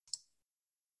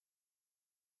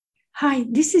Hi,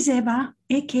 this is Eva,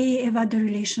 aka Eva the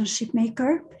Relationship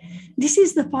Maker. This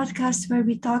is the podcast where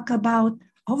we talk about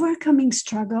overcoming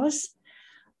struggles,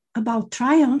 about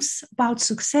triumphs, about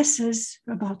successes,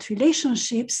 about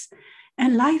relationships,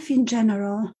 and life in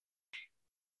general.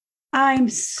 I'm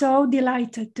so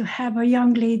delighted to have a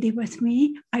young lady with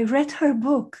me. I read her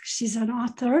book. She's an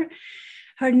author.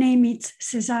 Her name is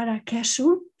Cesara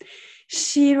Keshu.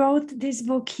 She wrote this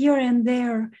book Here and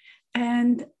There,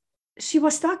 and she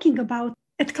was talking about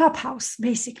at Clubhouse,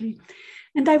 basically.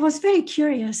 And I was very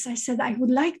curious. I said, I would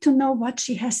like to know what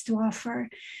she has to offer.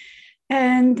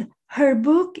 And her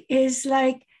book is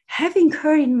like having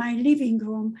her in my living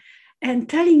room and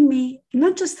telling me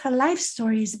not just her life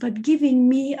stories, but giving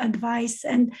me advice.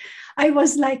 And I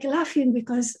was like laughing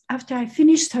because after I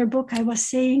finished her book, I was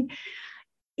saying,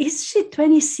 is she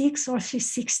 26 or she's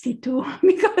 62?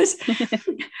 Because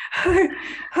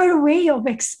her way of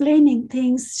explaining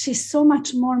things, she's so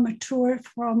much more mature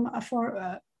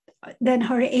than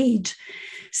her age.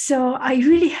 So I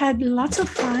really had lots of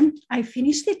fun. I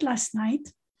finished it last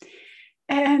night.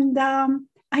 And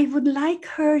I would like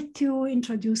her to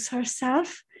introduce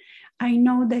herself. I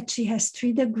know that she has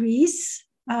 3 degrees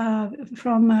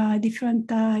from different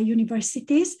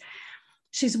universities.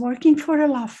 She's working for a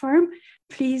law firm.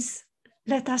 Please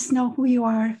let us know who you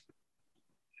are.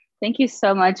 Thank you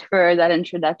so much for that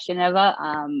introduction, Eva.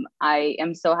 I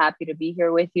am so happy to be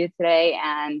here with you today.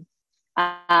 And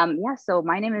so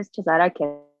my name is Cesara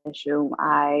Keshu.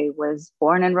 I was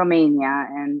born in Romania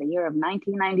in the year of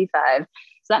 1995.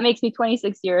 So that makes me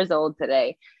 26 years old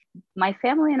today. My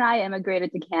family and I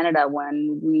immigrated to Canada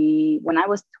when I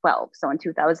was 12, so in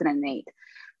 2008.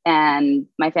 And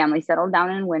my family settled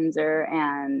down in Windsor,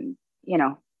 and,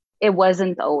 it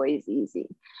wasn't always easy.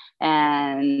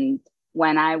 And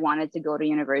when I wanted to go to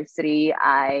university,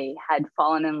 I had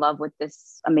fallen in love with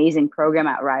this amazing program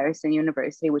at Ryerson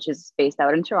University, which is based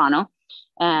out in Toronto.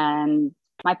 And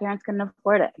my parents couldn't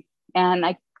afford it, and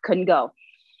I couldn't go.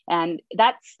 And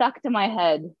that stuck to my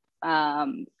head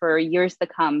for years to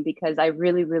come, because I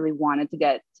really, really wanted to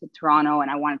get to Toronto and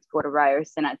I wanted to go to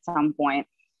Ryerson at some point.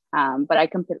 But I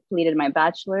completed my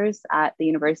bachelor's at the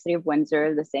University of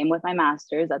Windsor, the same with my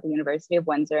master's at the University of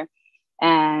Windsor.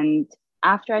 And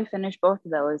after I finished both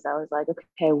of those, I was like,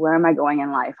 okay, where am I going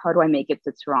in life? How do I make it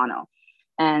to Toronto?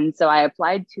 And so I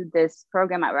applied to this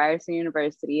program at Ryerson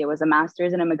University. It was a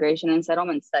master's in immigration and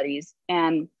settlement studies.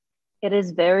 And it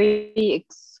is very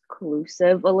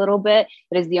exclusive a little bit.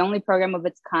 It is the only program of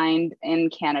its kind in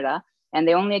Canada, and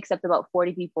they only accept about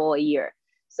 40 people a year.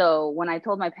 So when I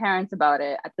told my parents about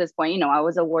it, at this point, I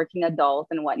was a working adult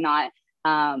and whatnot,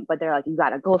 but they're like, you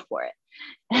got to go for it.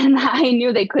 And I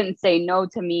knew they couldn't say no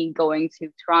to me going to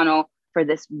Toronto for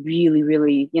this really,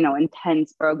 really,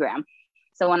 intense program.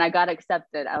 So when I got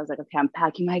accepted, I was like, okay, I'm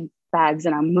packing my bags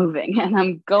and I'm moving and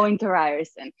I'm going to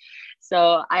Ryerson.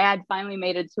 So I had finally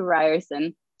made it to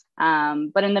Ryerson.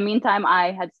 But in the meantime,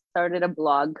 I had started a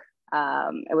blog.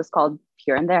 It was called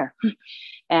Here and There.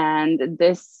 And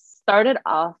this started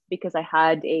off because I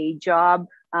had a job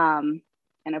in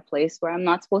a place where I'm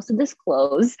not supposed to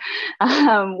disclose,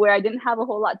 where I didn't have a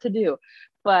whole lot to do,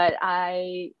 but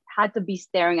I had to be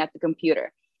staring at the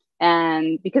computer.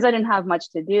 And because I didn't have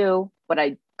much to do, but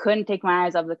I couldn't take my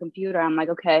eyes off the computer, I'm like,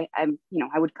 okay,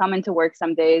 I would come into work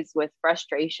some days with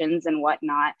frustrations and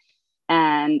whatnot.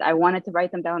 And I wanted to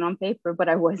write them down on paper, but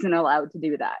I wasn't allowed to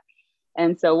do that.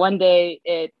 And so one day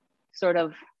it sort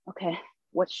of, okay,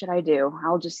 what should I do?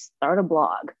 I'll just start a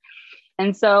blog.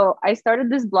 And so I started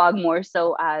this blog more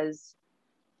so as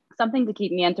something to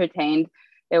keep me entertained.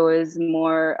 It was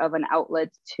more of an outlet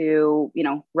to,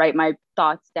 write my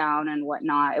thoughts down and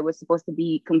whatnot. It was supposed to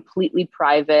be completely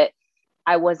private.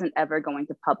 I wasn't ever going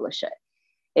to publish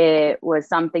it. It was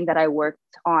something that I worked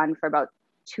on for about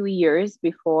 2 years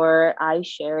before I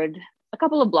shared a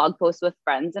couple of blog posts with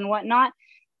friends and whatnot.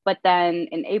 But then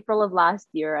in April of last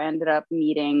year, I ended up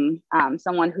meeting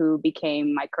someone who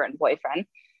became my current boyfriend.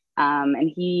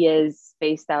 And he is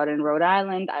based out in Rhode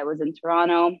Island. I was in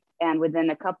Toronto. And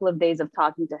within a couple of days of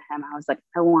talking to him, I was like,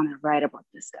 I want to write about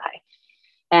this guy.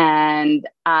 And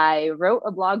I wrote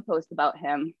a blog post about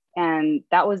him. And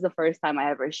that was the first time I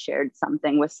ever shared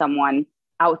something with someone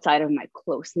outside of my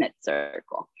close-knit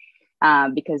circle.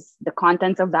 Because the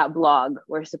contents of that blog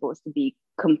were supposed to be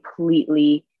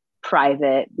completely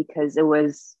private, because it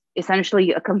was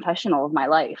essentially a confessional of my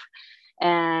life.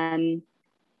 And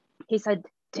he said,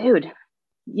 dude,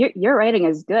 your writing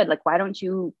is good. Like, why don't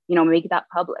you, make that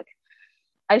public?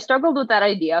 I struggled with that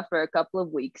idea for a couple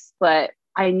of weeks, but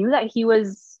I knew that he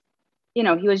was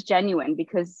genuine,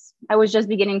 because I was just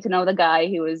beginning to know the guy.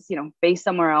 He was, based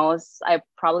somewhere else. I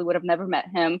probably would have never met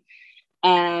him.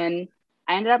 And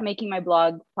I ended up making my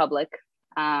blog public.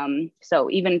 So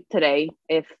even today,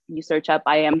 if you search up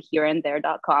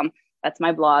IamHereandThere.com, that's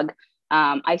my blog.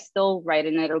 I still write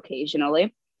in it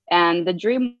occasionally. And the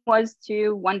dream was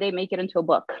to one day make it into a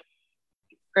book.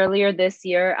 Earlier this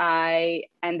year, I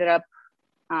ended up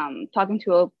talking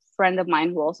to a friend of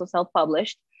mine who also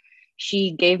self-published.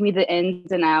 She gave me the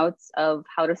ins and outs of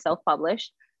how to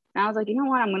self-publish. And I was like, you know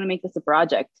what? I'm going to make this a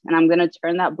project and I'm going to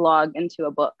turn that blog into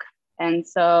a book. And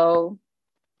so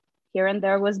Here and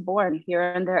There was born, Here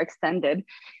and There Extended,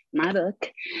 my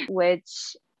book,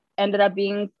 which ended up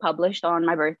being published on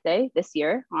my birthday this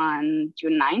year on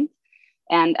June 9th.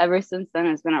 And ever since then,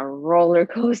 it's been a roller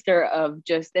coaster of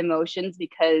just emotions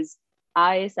because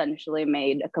I essentially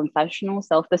made a confessional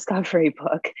self-discovery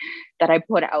book that I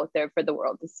put out there for the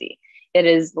world to see. It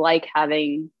is like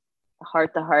having a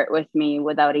heart-to-heart with me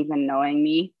without even knowing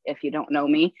me, if you don't know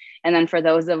me. And then for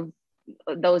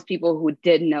those people who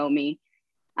did know me,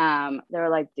 they were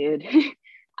like, dude,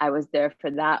 I was there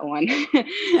for that one.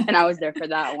 And I was there for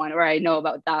that one, or I know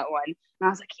about that one. And I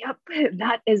was like, yep,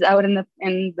 that is out in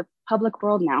the public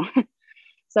world now.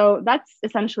 So that's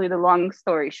essentially the long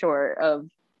story short of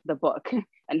the book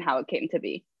and how it came to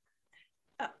be.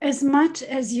 As much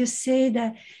as you say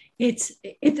that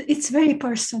it's very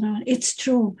personal, it's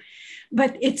true,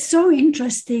 but it's so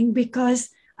interesting because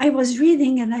I was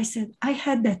reading and I said, I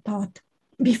had that thought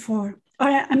before,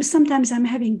 or sometimes I'm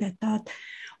having that thought,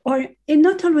 or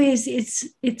not always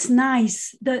it's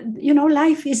nice.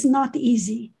 Life is not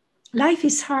easy. Life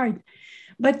is hard,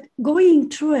 but going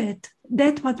through it,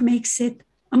 that's what makes it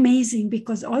amazing,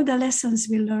 because all the lessons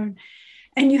we learn,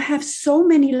 and you have so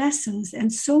many lessons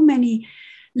and so many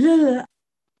little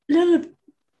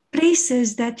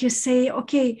places that you say,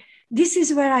 okay, this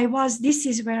is where I was, this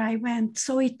is where I went.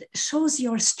 So it shows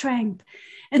your strength.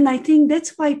 And I think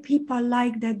that's why people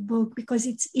like that book, because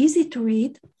it's easy to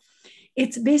read.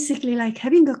 It's basically like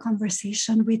having a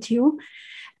conversation with you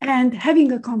and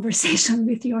having a conversation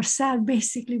with yourself,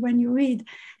 basically, when you read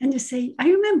and you say, I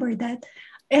remember that.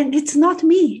 And it's not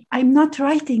me. I'm not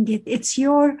writing it. It's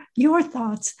your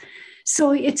thoughts.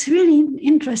 So it's really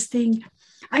interesting.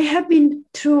 I have been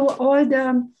through all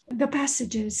the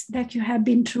passages that you have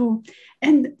been through.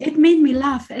 And it made me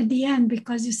laugh at the end,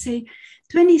 because you say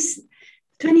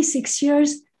 26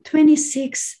 years,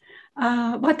 26,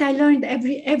 what I learned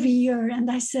every year.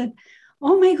 And I said,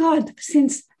 oh my God,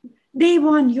 since day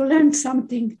one, you learned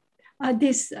something.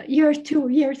 This year 2,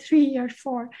 year 3, year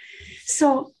 4.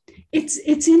 So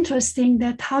it's interesting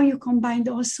that how you combined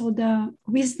also the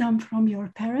wisdom from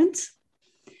your parents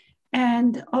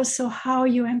and also how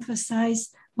you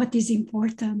emphasize what is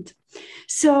important.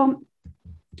 So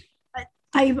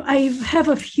I have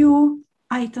a few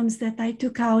items that I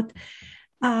took out.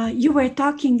 You were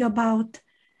talking about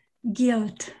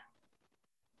guilt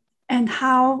and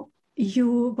how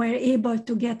you were able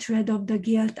to get rid of the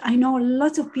guilt. I know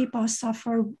lots of people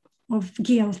suffer of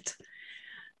guilt.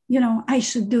 I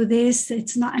should do this.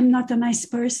 I'm not a nice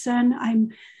person.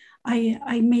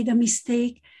 I made a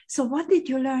mistake. So what did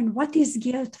you learn? What is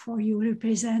guilt for you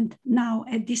represent now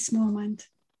at this moment?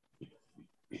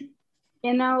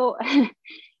 And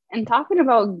talking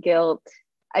about guilt,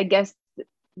 I guess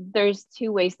there's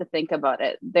two ways to think about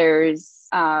it. There's,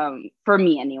 for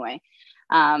me anyway,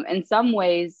 in some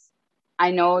ways,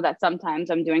 I know that sometimes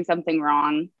I'm doing something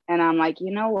wrong and I'm like,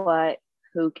 you know what?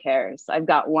 Who cares? I've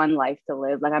got one life to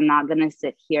live. Like, I'm not going to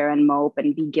sit here and mope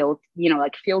and be guilty,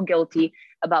 feel guilty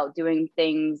about doing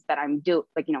things that I'm doing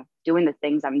the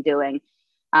things I'm doing,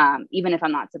 even if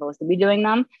I'm not supposed to be doing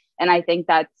them. And I think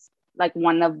that's like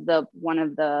one of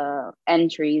the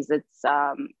entries. It's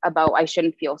about I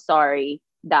shouldn't feel sorry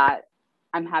that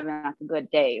I'm having a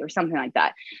good day or something like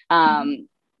that,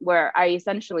 where I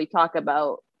essentially talk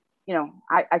about,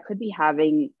 I could be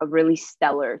having a really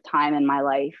stellar time in my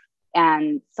life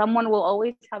and someone will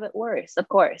always have it worse, of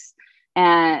course.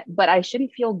 But I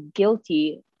shouldn't feel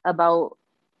guilty about,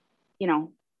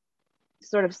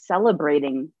 sort of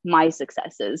celebrating my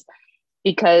successes,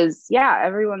 because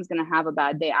everyone's going to have a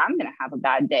bad day. I'm going to have a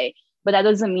bad day, but that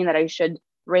doesn't mean that I should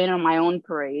rain on my own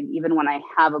parade, even when I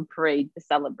have a parade to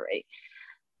celebrate.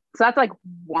 So that's like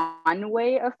one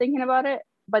way of thinking about it.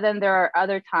 But then there are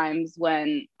other times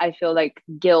when I feel like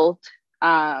guilt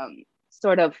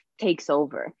sort of takes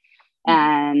over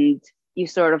and you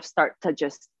sort of start to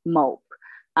just mope.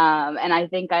 And I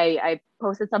think I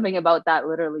posted something about that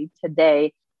literally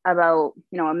today about,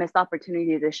 a missed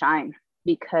opportunity to shine,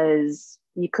 because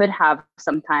you could have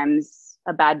sometimes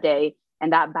a bad day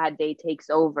and that bad day takes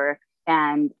over.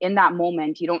 And in that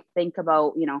moment, you don't think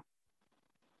about,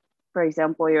 for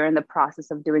example, you're in the process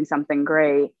of doing something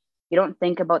great You don't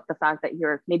think about the fact that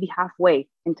you're maybe halfway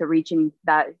into reaching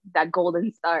that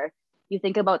golden star. You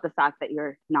think about the fact that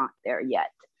you're not there yet.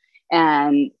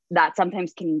 And that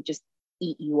sometimes can just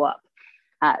eat you up.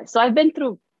 So I've been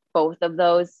through both of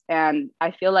those. And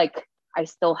I feel like I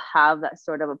still have that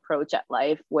sort of approach at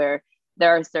life where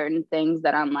there are certain things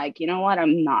that I'm like, you know what,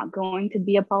 I'm not going to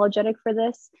be apologetic for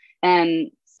this.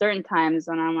 And certain times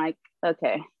when I'm like,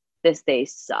 okay, this day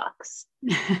sucks.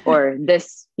 Or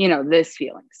this, this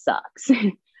feeling sucks.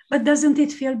 But doesn't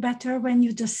it feel better when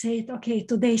you just say, okay,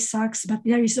 today sucks, but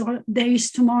there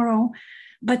is tomorrow,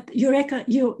 but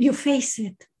you face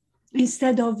it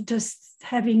instead of just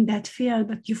having that fear,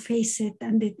 but you face it,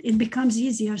 and it becomes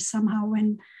easier somehow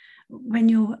when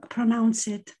you pronounce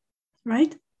it,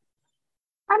 right?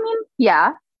 I mean,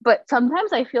 yeah, but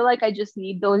sometimes I feel like I just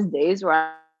need those days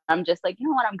where I'm just like, you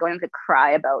know what, I'm going to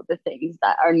cry about the things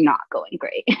that are not going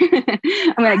great.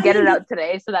 I'm going to get it out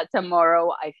today so that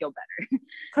tomorrow I feel better.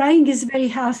 Crying is very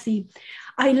healthy.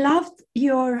 I loved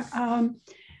your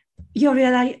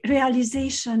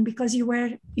realization, because you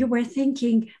were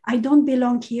thinking, I don't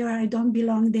belong here, I don't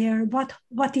belong there.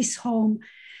 What is home?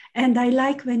 And I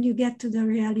like when you get to the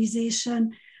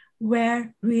realization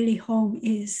where really home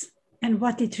is and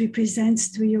what it represents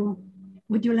to you.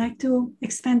 Would you like to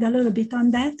expand a little bit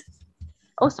on that?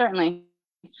 Oh, certainly.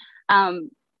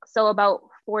 So about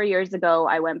 4 years ago,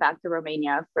 I went back to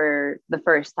Romania for the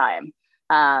first time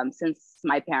since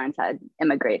my parents had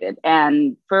immigrated.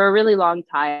 And for a really long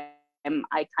time,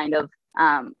 I kind of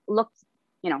looked,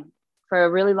 for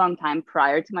a really long time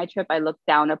prior to my trip, I looked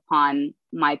down upon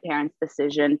my parents'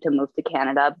 decision to move to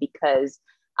Canada because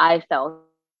I felt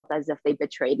as if they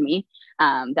betrayed me,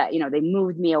 that, they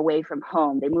moved me away from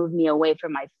home. They moved me away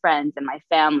from my friends and my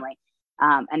family.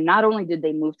 And not only did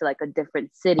they move to like a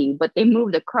different city, but they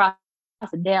moved across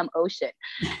a damn ocean.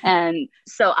 And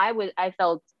so I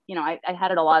felt, I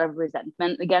had a lot of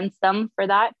resentment against them for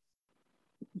that.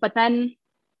 But then,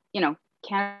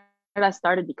 Canada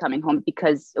started becoming home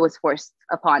because it was forced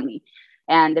upon me.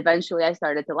 And eventually I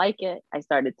started to like it. I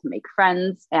started to make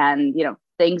friends and,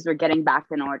 things were getting back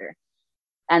in order.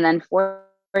 And then 4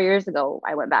 years ago,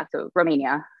 I went back to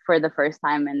Romania for the first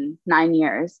time in 9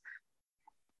 years.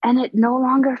 And it no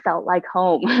longer felt like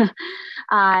home.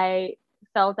 I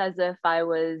felt as if I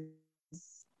was,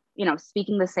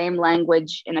 speaking the same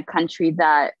language in a country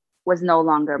that was no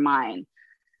longer mine.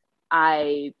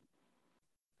 I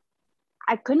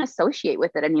couldn't associate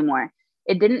with it anymore.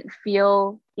 It didn't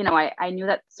feel, I knew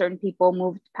that certain people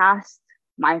moved past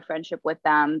my friendship with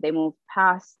them. They moved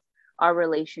past our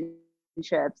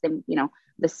relationships. And,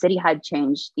 the city had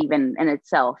changed even in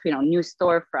itself, new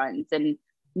storefronts and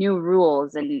new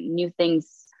rules and new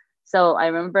things. So I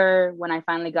remember when I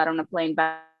finally got on a plane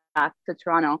back to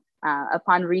Toronto,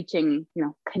 upon reaching,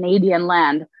 Canadian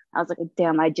land, I was like,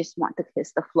 damn, I just want to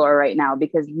kiss the floor right now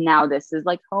because now this is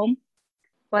like home.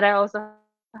 But I also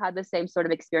had the same sort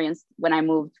of experience when I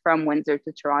moved from Windsor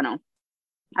to Toronto.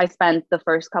 I spent the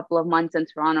first couple of months in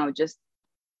Toronto just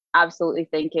absolutely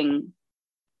thinking,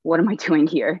 what am I doing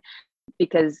here?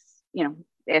 Because,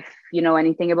 if you know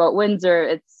anything about Windsor,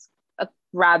 it's a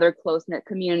rather close-knit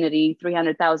community,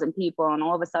 300,000 people. And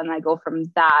all of a sudden I go from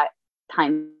that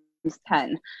times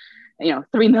 10,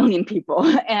 3 million people.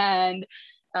 And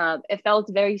it felt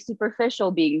very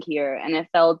superficial being here. And it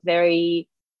felt very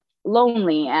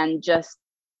lonely and just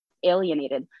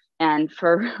alienated. And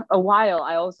for a while,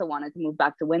 I also wanted to move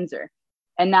back to Windsor.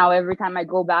 And now every time I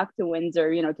go back to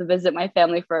Windsor, to visit my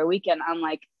family for a weekend, I'm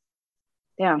like,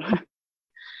 damn,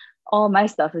 all my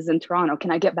stuff is in Toronto.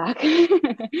 Can I get back?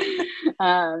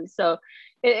 So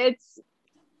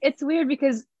it's weird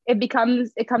because it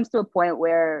comes to a point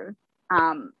where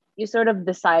you sort of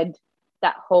decide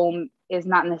that home is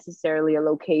not necessarily a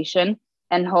location,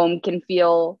 and home can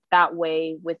feel that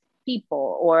way with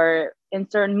people or in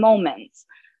certain moments.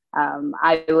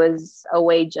 I was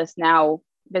away just now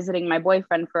visiting my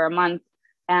boyfriend for a month,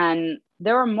 and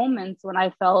there were moments when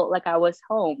I felt like I was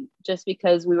home just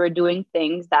because we were doing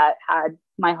things that had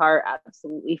my heart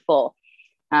absolutely full.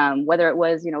 Whether it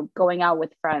was, going out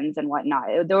with friends and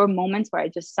whatnot. There were moments where I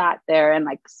just sat there and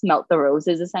like smelt the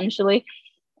roses essentially.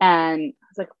 And I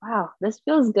was like, wow, this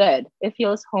feels good. It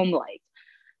feels home-like.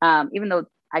 Even though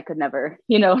I could never,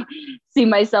 see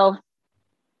myself,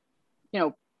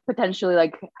 potentially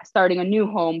like starting a new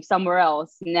home somewhere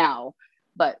else now.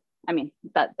 But I mean,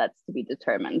 that's to be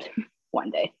determined one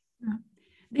day.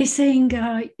 They're saying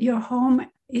your home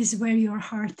is where your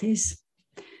heart is.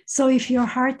 So if your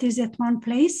heart is at one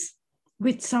place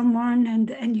with someone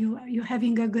and you're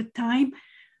having a good time,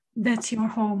 that's your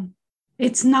home.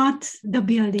 It's not the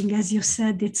building, as you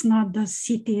said, it's not the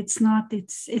city, it's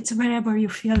wherever you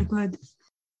feel good.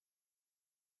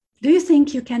 Do you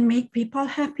think you can make people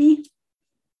happy?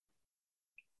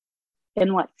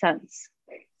 In what sense?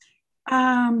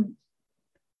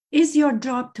 Is your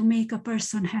job to make a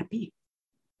person happy?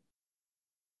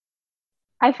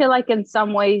 I feel like in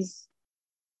some ways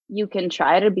you can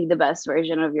try to be the best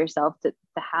version of yourself to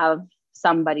have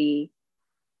somebody,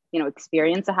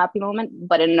 experience a happy moment,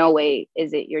 but in no way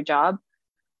is it your job.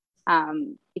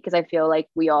 Because I feel like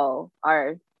we all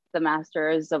are the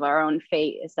masters of our own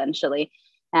fate, essentially.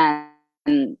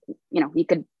 And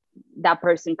that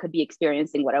person could be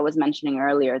experiencing what I was mentioning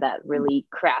earlier, that really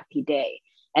crappy day,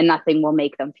 and nothing will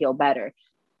make them feel better.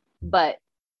 But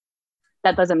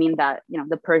that doesn't mean that,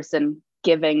 the person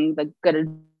giving the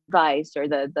good advice or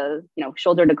the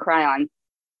shoulder to cry on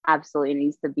absolutely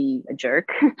needs to be a jerk.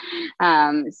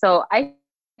 So I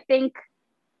think,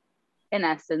 in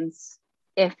essence,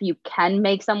 if you can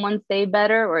make someone's day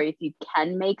better, or if you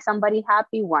can make somebody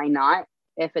happy, why not?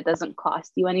 If it doesn't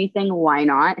cost you anything, why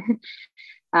not?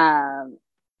 But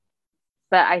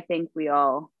I think we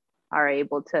all are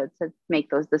able to make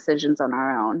those decisions on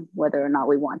our own, whether or not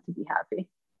we want to be happy.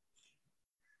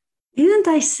 Didn't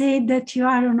I say that you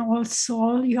are an old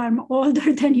soul? You are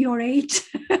older than your age.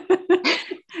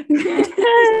 You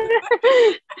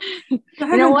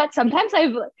know what? Sometimes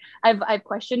I've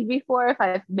questioned before if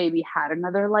I've maybe had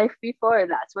another life before, and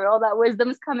that's where all that wisdom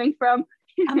is coming from.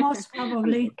 Most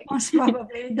probably.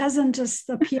 It doesn't just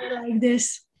appear like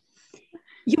this.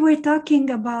 You were talking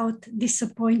about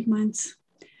disappointments,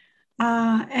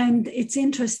 and it's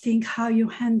interesting how you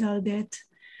handled it.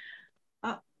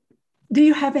 Do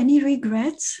you have any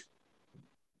regrets?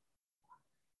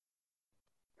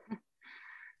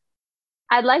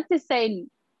 I'd like to say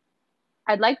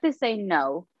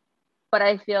no, but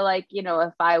I feel like,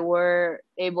 if I were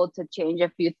able to change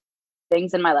a few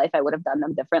things in my life, I would have done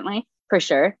them differently, for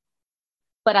sure.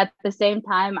 But at the same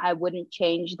time, I wouldn't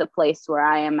change the place where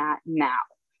I am at now.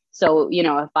 So,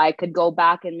 if I could go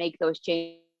back and make those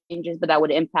changes, but that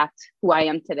would impact who I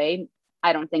am today,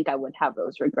 I don't think I would have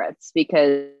those regrets,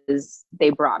 because they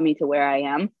brought me to where I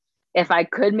am. If I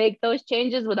could make those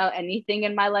changes without anything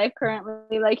in my life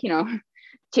currently,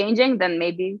 changing, then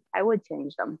maybe I would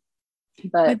change them.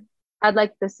 But I'd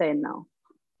like to say no.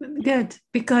 Good,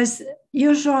 because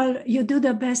usually you do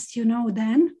the best you know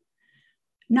then.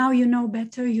 Now you know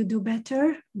better, you do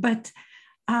better. But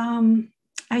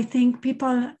I think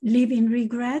people live in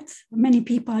regret. Many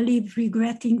people live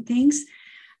regretting things,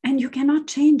 and you cannot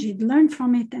change it. Learn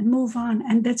from it and move on.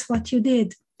 And that's what you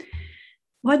did.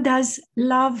 What does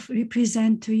love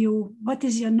represent to you? What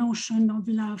is your notion of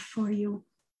love for you?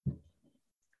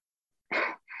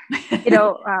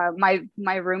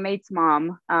 My roommate's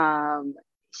mom,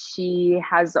 she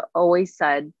has always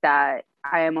said that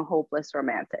I am a hopeless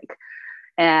romantic.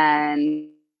 And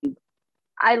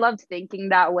I loved thinking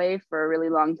that way for a really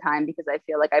long time, because I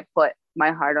feel like I put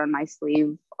my heart on my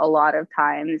sleeve a lot of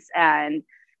times. And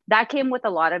that came with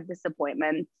a lot of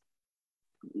disappointment,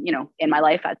 in my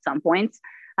life at some points.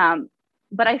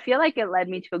 But I feel like it led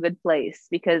me to a good place,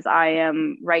 because I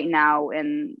am right now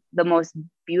in the most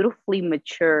beautifully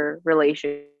mature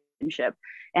relationship.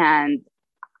 And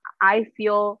I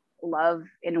feel love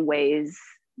in ways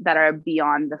that are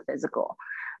beyond the physical.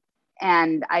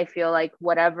 And I feel like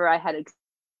whatever I had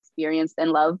experienced in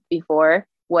love before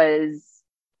was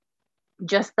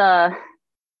just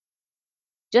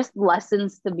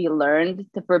lessons to be learned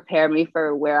to prepare me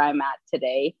for where I'm at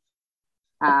today.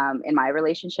 In my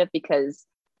relationship, because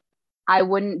I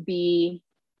wouldn't be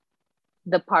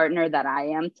the partner that I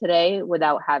am today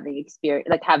without having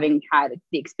had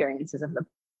the experiences of the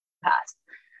past.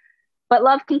 But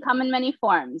love can come in many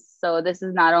forms. So this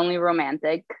is not only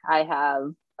romantic. I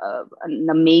have an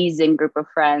amazing group of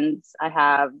friends. I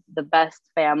have the best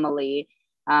family.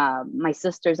 My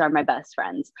sisters are my best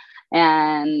friends.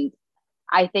 And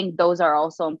I think those are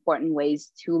also important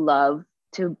ways to love,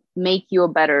 to make you a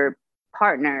better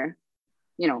partner,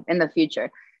 in the future,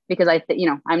 because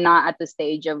I'm not at the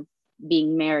stage of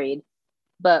being married,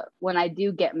 but when I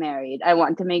do get married, I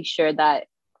want to make sure that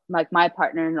my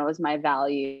partner knows my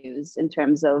values in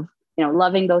terms of,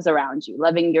 loving those around you,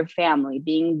 loving your family,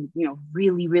 being,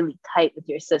 really, really tight with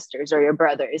your sisters or your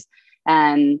brothers,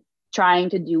 and trying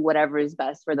to do whatever is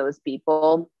best for those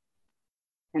people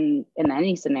in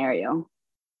any scenario.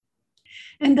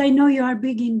 And I know you are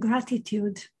big in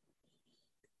gratitude.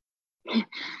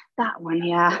 That one,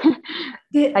 yeah.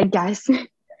 I guess.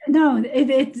 No,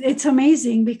 it's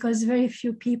amazing, because very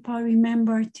few people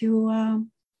remember to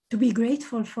be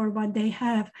grateful for what they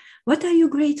have. What are you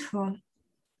grateful?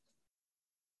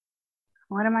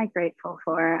 What am I grateful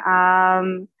for?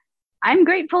 I'm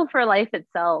grateful for life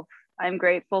itself. I'm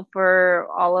grateful for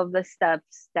all of the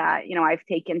steps that, I've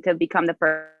taken to become the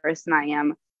person I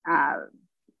am.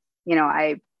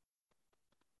 I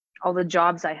all the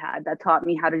jobs I had that taught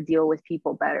me how to deal with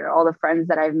people better, all the friends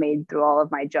that I've made through all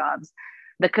of my jobs,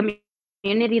 the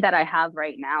community that I have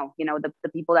right now, the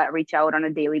people that reach out on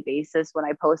a daily basis when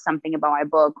I post something about my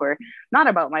book, or not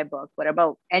about my book, but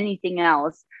about anything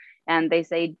else. And they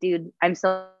say, dude, I'm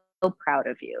so proud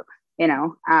of you.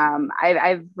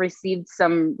 I've received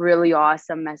some really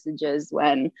awesome messages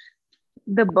when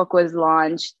the book was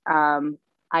launched.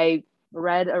 I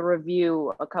read a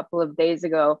review a couple of days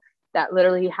ago that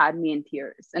literally had me in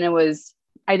tears. And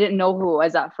I didn't know who it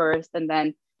was at first. And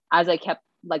then as I kept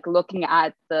looking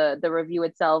at the review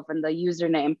itself and the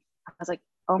username, I was like,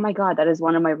 oh my God, that is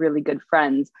one of my really good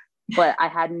friends. But I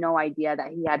had no idea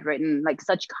that he had written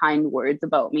such kind words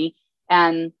about me.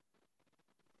 And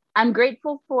I'm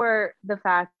grateful for the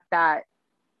fact that,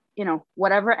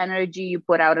 whatever energy you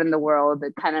put out in the world,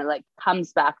 it kind of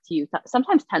comes back to you,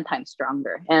 sometimes 10 times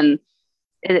stronger. And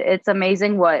it's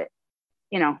amazing what,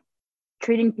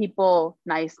 treating people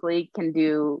nicely can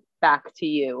do back to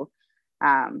you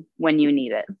when you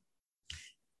need it.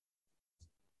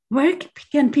 Where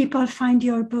can people find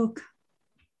your book?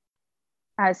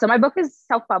 So my book is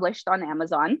self-published on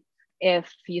Amazon.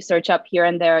 If you search up Here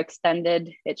and There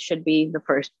Extended, it should be the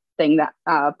first thing that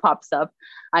pops up.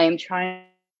 I am trying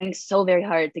so very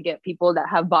hard to get people that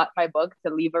have bought my book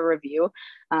to leave a review,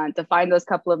 to find those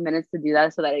couple of minutes to do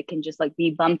that so that it can just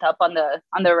be bumped up on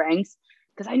the ranks.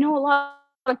 Because I know a lot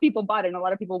of people bought it and a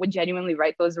lot of people would genuinely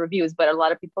write those reviews, but a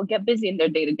lot of people get busy in their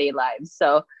day-to-day lives.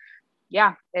 So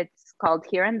yeah, it's called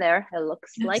Here and There. It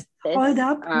looks like this. Hold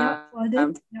up. Hold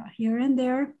it. Here and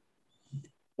There.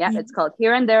 Yeah, it's called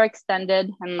Here and There Extended.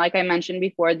 And like I mentioned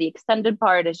before, the extended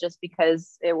part is just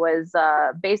because it was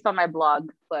based on my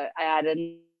blog, but I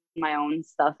added my own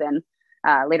stuff in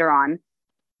later on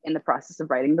in the process of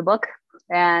writing the book.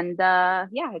 And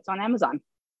it's on Amazon.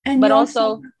 And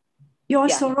you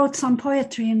also wrote some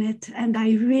poetry in it, and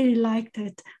I really liked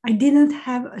it. I didn't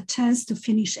have a chance to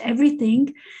finish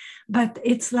everything, but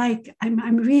it's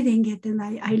I'm reading it, and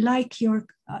I like your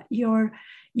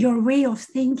way of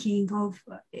thinking of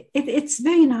it. It's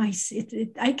very nice.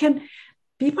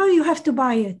 People, you have to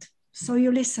buy it. So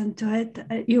you listen to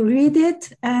it, you read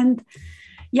it, and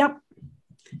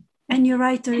and you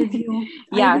write a review.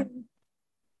 Yeah.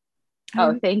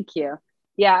 Thank you.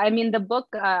 Yeah, I mean, the book,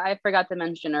 I forgot to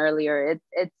mention earlier,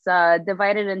 it's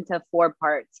divided into 4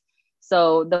 parts.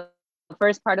 So the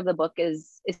first part of the book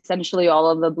is essentially all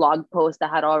of the blog posts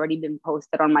that had already been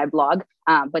posted on my blog,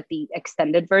 but the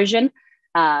extended version,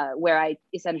 where I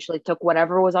essentially took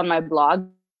whatever was on my blog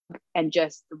and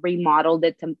just remodeled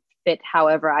it to fit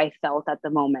however I felt at the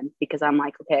moment. Because I'm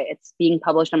like, okay, it's being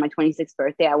published on my 26th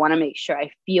birthday. I want to make sure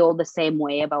I feel the same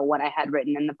way about what I had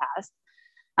written in the past.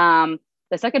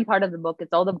 The second part of the book,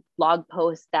 it's all the blog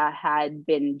posts that had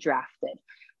been drafted.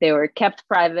 They were kept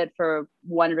private for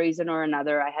one reason or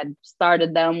another. I had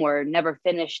started them or never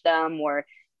finished them, or,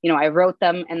 I wrote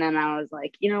them and then I was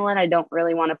like, you know what, I don't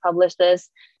really want to publish this.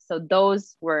 So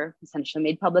those were essentially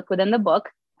made public within the book.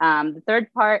 The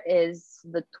third part is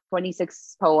the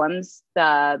 26 poems,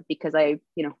 because I,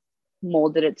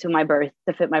 molded it to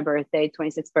fit my birthday,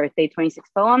 26th birthday, 26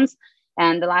 poems.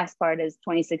 And the last part is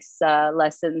 26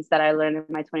 lessons that I learned in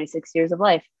my 26 years of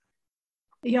life.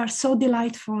 You are so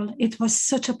delightful. It was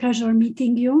such a pleasure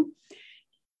meeting you.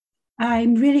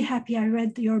 I'm really happy I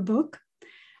read your book.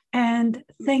 And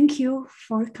thank you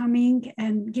for coming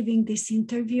and giving this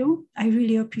interview. I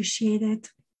really appreciate it.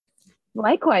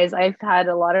 Likewise, I've had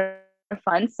a lot of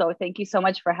fun. So thank you so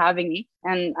much for having me.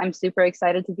 And I'm super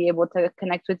excited to be able to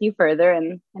connect with you further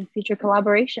in future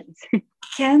collaborations.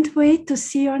 Can't wait to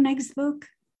see your next book.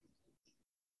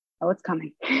 Oh, it's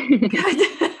coming.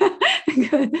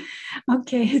 Good.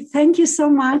 Okay. Thank you so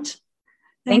much.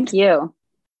 Thank you.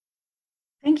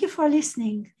 Thank you for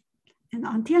listening. And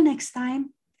until next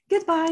time, goodbye.